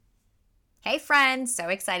Hey friends, so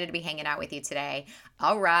excited to be hanging out with you today.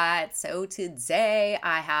 All right, so today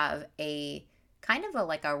I have a kind of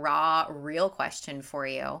a raw, real question for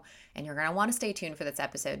you, and you're going to want to stay tuned for this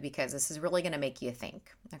episode because this is really going to make you think,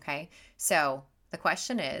 okay? So, the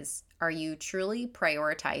question is, are you truly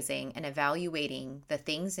prioritizing and evaluating the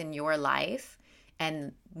things in your life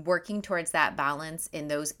and working towards that balance in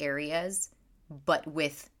those areas, but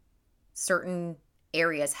with certain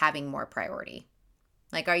areas having more priority?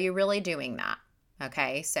 Like, are you really doing that?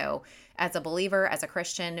 Okay. So, as a believer, as a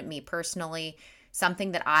Christian, me personally,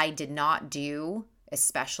 something that I did not do,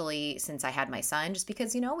 especially since I had my son, just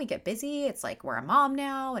because, we get busy. It's like we're a mom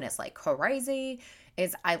now and it's like crazy,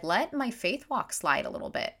 is I let my faith walk slide a little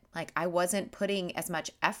bit. Like, I wasn't putting as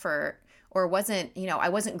much effort or I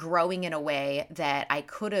wasn't growing in a way that I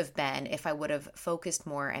could have been if I would have focused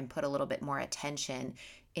more and put a little bit more attention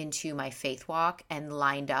into my faith walk and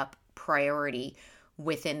lined up priority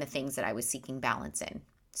within the things that I was seeking balance in.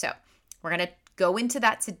 So we're going to go into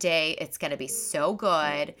that today. It's going to be so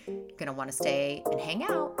good. You're going to want to stay and hang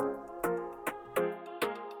out.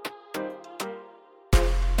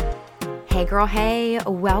 Hey girl, hey,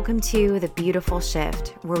 welcome to The Beautiful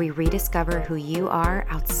Shift, where we rediscover who you are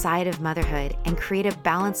outside of motherhood and create a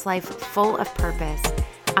balanced life full of purpose.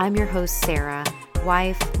 I'm your host, Sarah,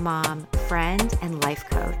 wife, mom, friend, and life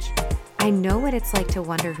coach. I know what it's like to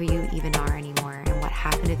wonder who you even are anymore and what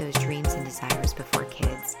happened to those dreams and desires before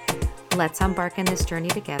kids. Let's embark on this journey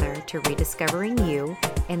together to rediscovering you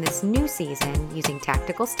in this new season using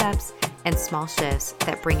tactical steps and small shifts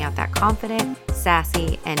that bring out that confident,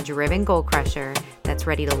 sassy, and driven goal crusher that's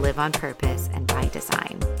ready to live on purpose and by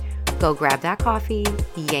design. Go grab that coffee,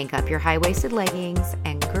 yank up your high-waisted leggings,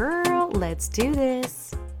 and girl, let's do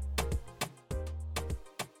this.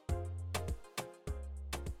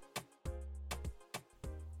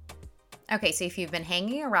 Okay, so if you've been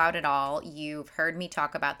hanging around at all, you've heard me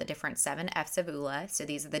talk about the different 7 F's of ULA. So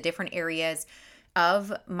these are the different areas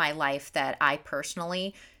of my life that I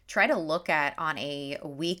personally try to look at on a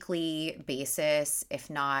weekly basis, if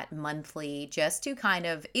not monthly, just to kind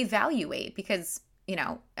of evaluate because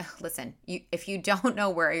listen, if you don't know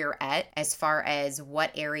where you're at as far as what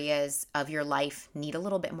areas of your life need a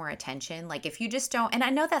little bit more attention, like if you just don't, and I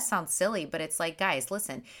know that sounds silly, but it's like, guys,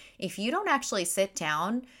 listen, if you don't actually sit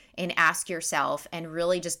down and ask yourself and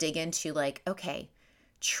really just dig into like, okay,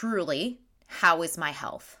 truly, how is my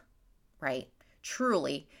health, right?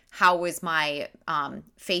 Truly, how is my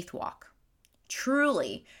faith walk?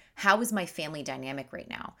 Truly, how is my family dynamic right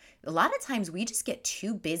now? A lot of times we just get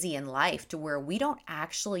too busy in life to where we don't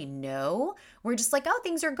actually know. We're just like, oh,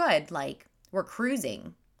 things are good. Like we're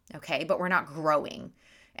cruising, okay? But we're not growing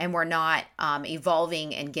and we're not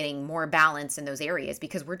evolving and getting more balance in those areas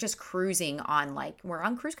because we're just cruising on we're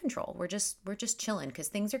on cruise control. We're just chilling because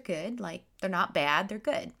things are good. Like they're not bad, they're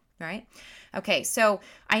good, right? Okay, so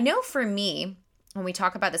I know for me, when we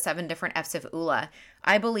talk about the 7 different F's of ULA,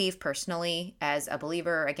 I believe personally, as a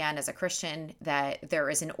believer, again, as a Christian, that there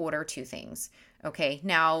is an order to things. Okay,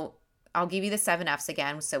 now I'll give you the 7 F's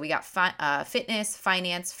again. So we got fitness,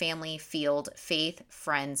 finance, family, field, faith,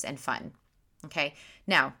 friends, and fun. Okay,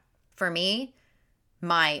 now for me,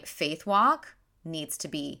 my faith walk needs to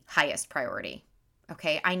be highest priority.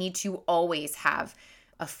 Okay, I need to always have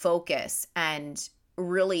a focus and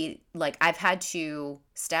really I've had to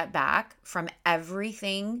step back from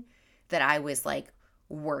everything that I was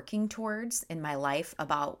working towards in my life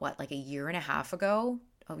about a year and a half ago,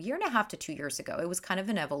 a year and a half to 2 years ago. It was kind of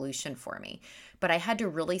an evolution for me, but I had to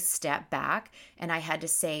really step back and I had to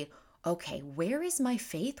say, okay, where is my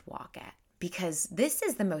faith walk at? Because this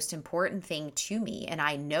is the most important thing to me. And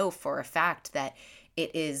I know for a fact that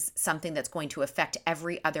it is something that's going to affect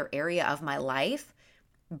every other area of my life,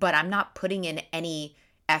 but I'm not putting in any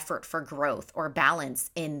effort for growth or balance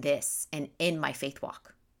in this and in my faith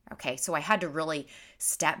walk. Okay, so I had to really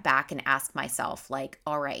step back and ask myself,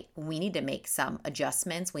 all right, we need to make some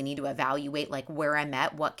adjustments. We need to evaluate where I'm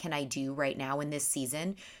at. What can I do right now in this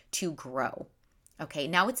season to grow? Okay,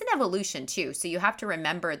 now it's an evolution too. So you have to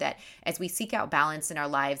remember that as we seek out balance in our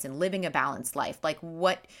lives and living a balanced life,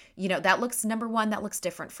 that looks, number one, that looks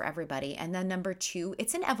different for everybody. And then number 2,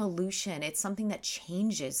 it's an evolution. It's something that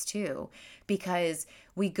changes too, because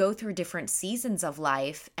we go through different seasons of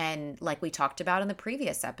life. And like we talked about in the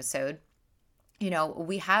previous episode,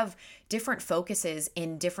 we have different focuses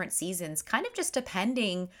in different seasons, kind of just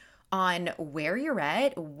depending on where you're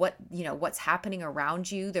at, what's happening around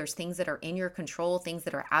you. There's things that are in your control, things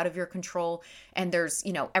that are out of your control. And there's,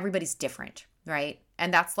 everybody's different, right?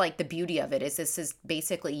 And that's the beauty of it is this is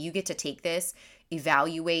basically, you get to take this,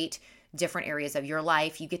 evaluate, different areas of your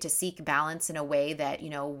life. You get to seek balance in a way that,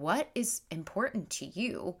 what is important to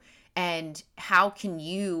you and how can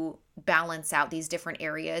you balance out these different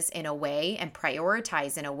areas in a way and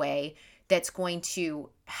prioritize in a way that's going to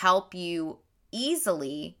help you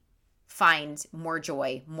easily find more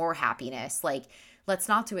joy, more happiness. Like, let's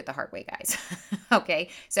not do it the hard way, guys. Okay.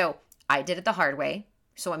 So I did it the hard way.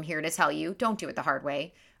 So I'm here to tell you, don't do it the hard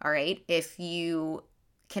way. All right. If you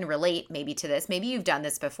can relate maybe to this, maybe you've done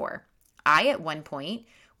this before. I, at one point,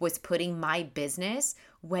 was putting my business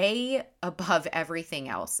way above everything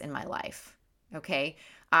else in my life. Okay.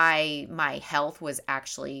 My health was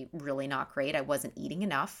actually really not great. I wasn't eating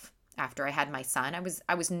enough after I had my son.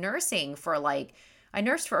 I was nursing for I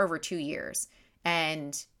nursed for over 2 years.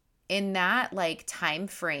 And in that time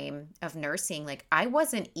frame of nursing, I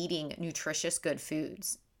wasn't eating nutritious good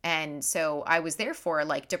foods. And so I was therefore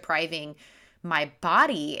depriving my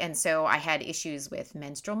body. And so I had issues with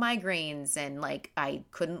menstrual migraines and I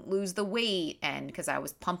couldn't lose the weight and because I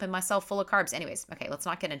was pumping myself full of carbs. Anyways, okay, let's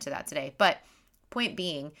not get into that today. But point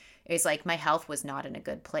being is my health was not in a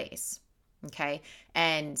good place. Okay.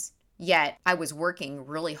 And yet I was working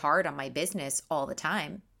really hard on my business all the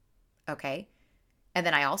time. Okay. And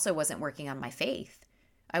then I also wasn't working on my faith.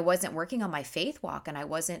 I wasn't working on my faith walk and I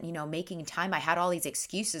wasn't, making time. I had all these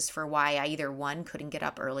excuses for why I either one, couldn't get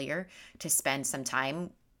up earlier to spend some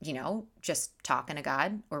time, just talking to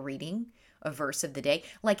God or reading a verse of the day.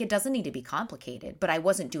 It doesn't need to be complicated, but I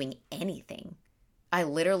wasn't doing anything. I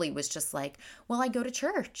literally was just I go to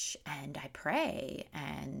church and I pray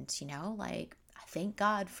and, I thank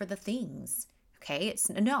God for the things. Okay. It's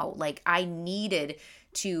no, I needed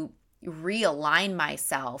to realign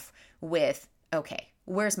myself with, okay,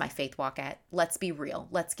 where's my faith walk at? Let's be real.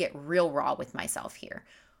 Let's get real raw with myself here.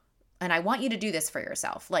 And I want you to do this for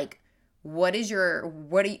yourself. Let's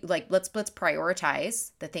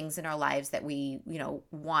prioritize the things in our lives that we,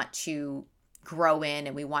 want to grow in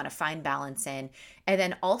and we want to find balance in. And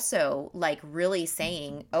then also really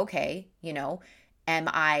saying, okay, am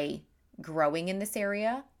I growing in this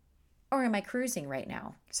area or am I cruising right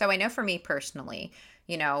now? So I know for me personally,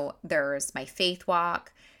 there's my faith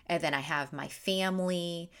walk and then I have my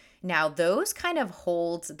family. Now those kind of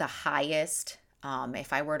hold the highest.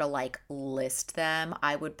 If I were to list them,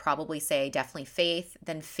 I would probably say definitely faith,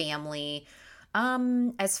 then family.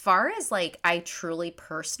 As far as I truly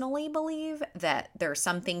personally believe that there are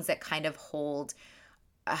some things that kind of hold,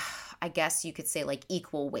 I guess you could say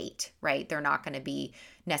equal weight, right? They're not going to be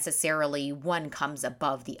necessarily one comes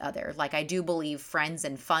above the other. I do believe friends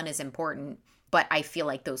and fun is important, but I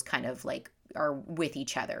feel those kind of are with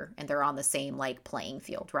each other and they're on the same playing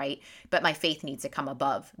field, right? But my faith needs to come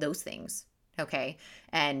above those things. Okay.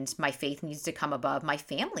 And my faith needs to come above, my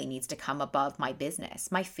family needs to come above my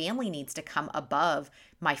business. My family needs to come above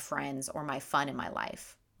my friends or my fun in my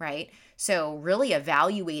life. Right. So really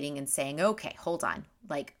evaluating and saying, okay, hold on.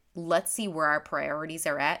 Let's see where our priorities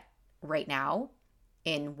are at right now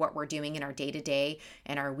in what we're doing in our day-to-day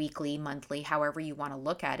and our weekly, monthly, however you want to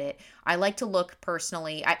look at it. I like to look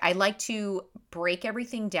personally. I like to break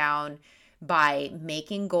everything down by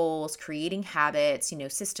making goals, creating habits,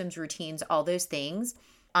 systems, routines, all those things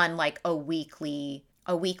on a weekly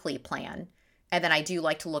plan. And then I do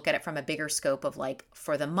like to look at it from a bigger scope of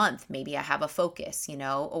for the month, maybe I have a focus,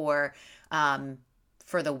 or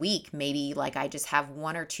for the week, maybe I just have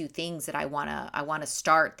one or two things that I want to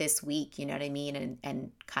start this week, you know what I mean?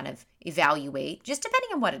 And kind of evaluate just depending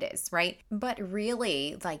on what it is, right? But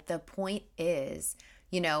really the point is,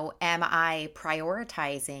 am I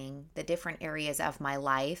prioritizing the different areas of my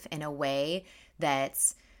life in a way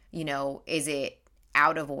that's, is it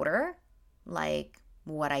out of order?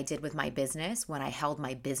 What I did with my business when I held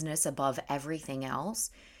my business above everything else.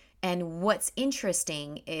 And what's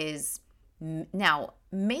interesting is now,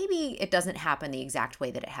 maybe it doesn't happen the exact way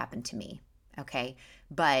that it happened to me. Okay.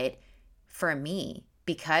 But for me,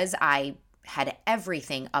 because I had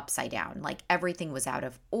everything upside down, everything was out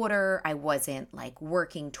of order. I wasn't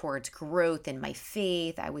working towards growth in my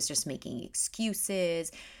faith. I was just making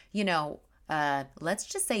excuses. Let's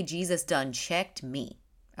just say Jesus done checked me.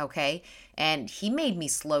 Okay. And he made me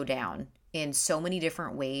slow down in so many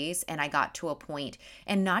different ways. And I got to a point,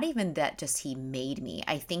 and not even that just he made me.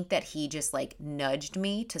 I think that he just nudged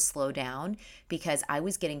me to slow down because I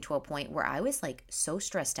was getting to a point where I was so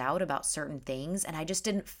stressed out about certain things and I just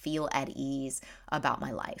didn't feel at ease about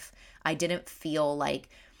my life. I didn't feel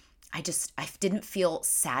I didn't feel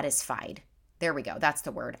satisfied. There we go. That's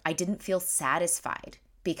the word. I didn't feel satisfied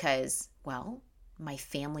because, well, my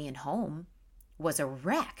family and home was a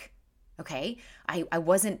wreck. Okay. I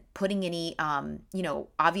wasn't putting any,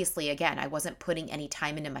 obviously, again, I wasn't putting any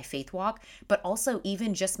time into my faith walk, but also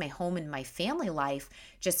even just my home and my family life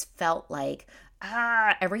just felt like,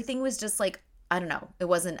 everything was just like, I don't know.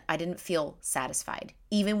 I didn't feel satisfied.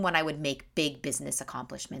 Even when I would make big business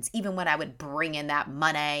accomplishments, even when I would bring in that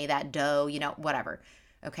money, that dough, whatever.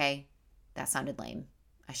 Okay. That sounded lame.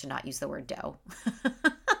 I should not use the word dough.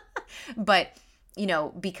 But,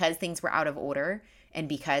 because things were out of order and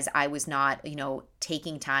because I was not,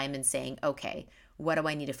 taking time and saying, okay, what do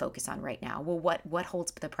I need to focus on right now? Well, what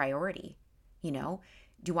holds the priority? You know,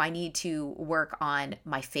 do I need to work on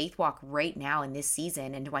my faith walk right now in this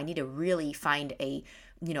season? And do I need to really find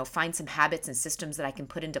some habits and systems that I can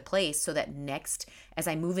put into place so that as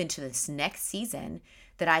I move into this next season,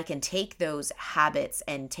 that I can take those habits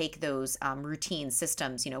and take those routine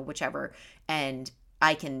systems, whichever, and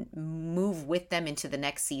I can move with them into the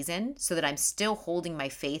next season so that I'm still holding my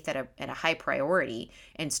faith at a high priority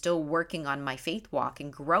and still working on my faith walk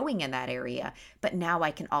and growing in that area. But now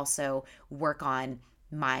I can also work on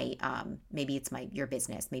my maybe it's your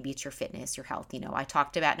business, maybe it's your fitness, your health. I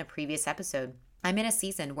talked about in a previous episode, I'm in a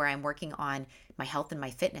season where I'm working on my health and my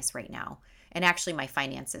fitness right now, and actually my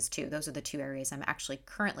finances too. Those are the two areas I'm actually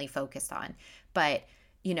currently focused on. But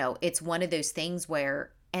it's one of those things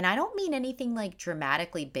where, and I don't mean anything like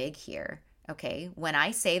dramatically big here. Okay. When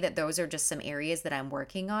I say that those are just some areas that I'm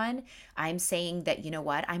working on, I'm saying that,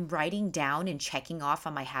 I'm writing down and checking off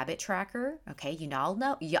on my habit tracker. Okay. All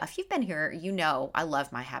know, if you've been here, I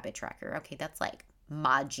love my habit tracker. Okay. That's like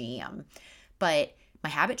my jam. But my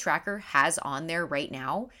habit tracker has on there right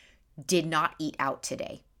now, did not eat out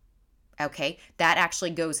today. Okay, that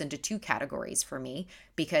actually goes into two categories for me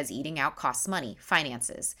because eating out costs money,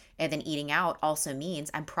 finances. And then eating out also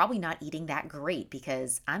means I'm probably not eating that great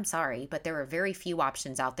because I'm sorry, but there are very few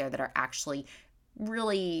options out there that are actually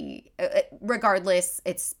really, regardless,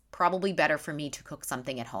 it's probably better for me to cook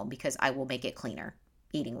something at home because I will make it cleaner,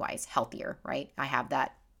 eating wise, healthier, right? I have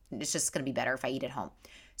that. It's just going to be better if I eat at home.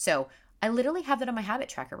 So I literally have that on my habit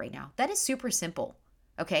tracker right now. That is super simple.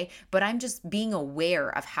 Okay. But I'm just being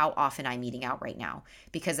aware of how often I'm eating out right now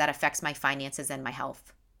because that affects my finances and my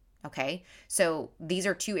health. Okay. So these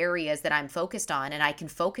are two areas that I'm focused on and I can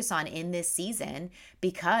focus on in this season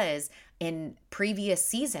because in previous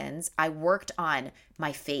seasons, I worked on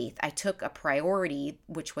my faith. I took a priority,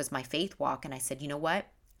 which was my faith walk. And I said, you know what?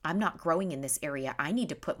 I'm not growing in this area. I need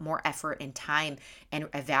to put more effort and time and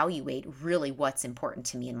evaluate really what's important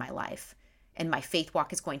to me in my life. And my faith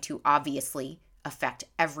walk is going to obviously affect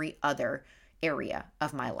every other area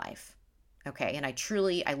of my life. Okay. And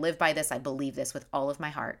I live by this. I believe this with all of my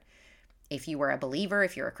heart. If you are a believer,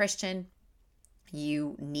 if you're a Christian,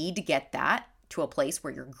 you need to get that to a place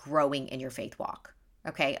where you're growing in your faith walk.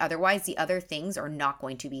 Okay. Otherwise, the other things are not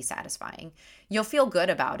going to be satisfying. You'll feel good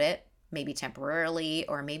about it, maybe temporarily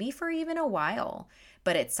or maybe for even a while.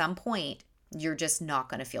 But at some point, you're just not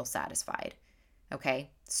going to feel satisfied. Okay.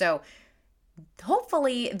 So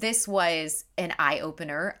hopefully this was an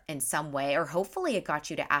eye-opener in some way, or hopefully it got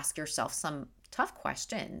you to ask yourself some tough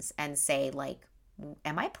questions and say, like,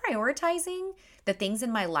 am I prioritizing the things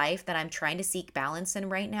in my life that I'm trying to seek balance in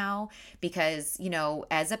right now? Because,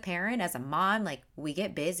 as a parent, as a mom, like, we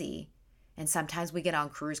get busy and sometimes we get on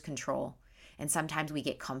cruise control and sometimes we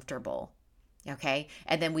get comfortable. Okay.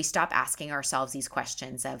 And then we stop asking ourselves these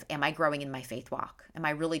questions of, am I growing in my faith walk? Am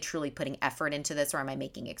I really truly putting effort into this or am I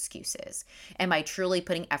making excuses? Am I truly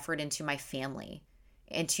putting effort into my family,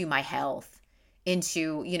 into my health,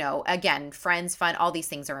 into, again, friends, fun, all these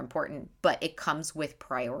things are important, but it comes with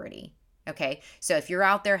priority. Okay. So if you're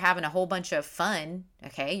out there having a whole bunch of fun,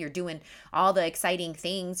 okay, you're doing all the exciting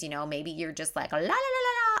things, maybe you're just like, la, la, la,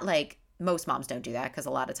 la, la. Like most moms don't do that because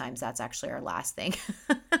a lot of times that's actually our last thing.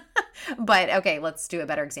 But okay, let's do a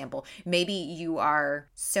better example. Maybe you are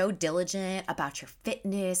so diligent about your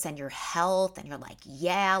fitness and your health and you're like,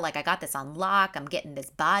 yeah, like I got this on lock. I'm getting this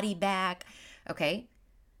body back. Okay.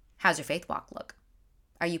 How's your faith walk look?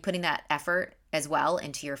 Are you putting that effort as well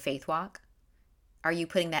into your faith walk? Are you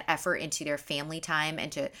putting that effort into their family time,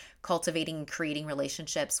 into cultivating and creating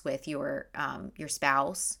relationships with your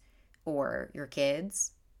spouse or your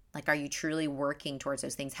kids? Like, are you truly working towards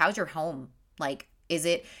those things? How's your home? Like, is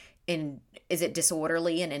it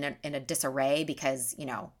disorderly and in a disarray because,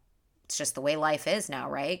 it's just the way life is now,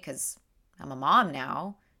 right? Because I'm a mom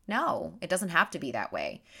now. No, it doesn't have to be that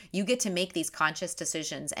way. You get to make these conscious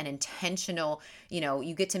decisions and intentional,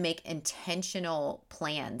 you get to make intentional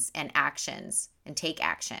plans and actions and take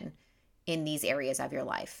action in these areas of your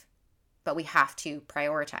life. But we have to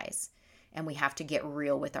prioritize and we have to get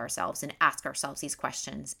real with ourselves and ask ourselves these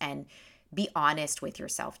questions and be honest with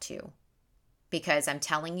yourself too. because I'm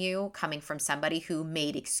telling you, coming from somebody who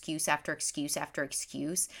made excuse after excuse after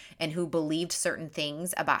excuse and who believed certain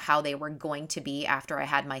things about how they were going to be after I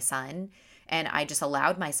had my son, and I just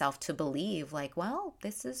allowed myself to believe, like, well,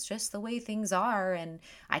 this is just the way things are. And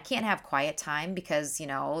I can't have quiet time because,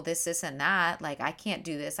 this and that. Like, I can't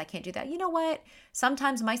do this. I can't do that. You know what?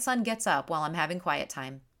 Sometimes my son gets up while I'm having quiet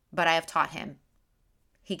time, but I have taught him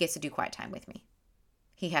he gets to do quiet time with me.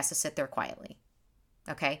 He has to sit there quietly.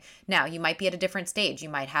 Okay. Now you might be at a different stage. You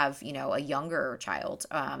might have, a younger child,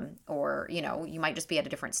 or, you might just be at a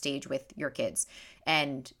different stage with your kids,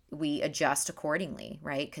 and we adjust accordingly,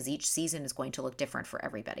 right? Because each season is going to look different for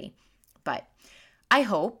everybody. But I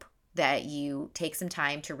hope that you take some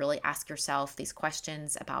time to really ask yourself these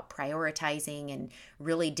questions about prioritizing and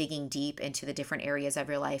really digging deep into the different areas of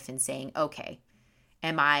your life and saying, okay,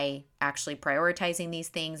 am I actually prioritizing these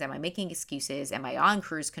things? Am I making excuses? Am I on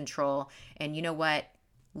cruise control? And you know what?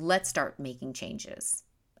 Let's start making changes.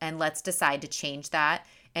 And let's decide to change that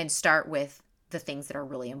and start with the things that are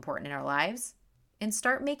really important in our lives and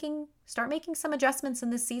start making some adjustments in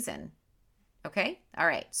this season. Okay? All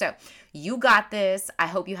right. So you got this. I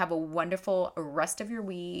hope you have a wonderful rest of your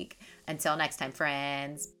week. Until next time,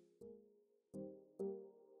 friends.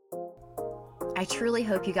 I truly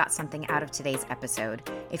hope you got something out of today's episode.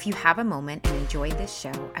 If you have a moment and enjoyed this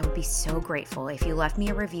show, I would be so grateful if you left me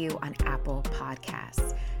a review on Apple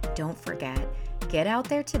Podcasts. Don't forget, get out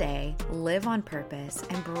there today, live on purpose,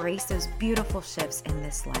 embrace those beautiful shifts in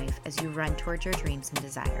this life as you run towards your dreams and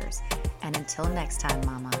desires. And until next time,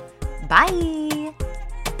 Mama, bye!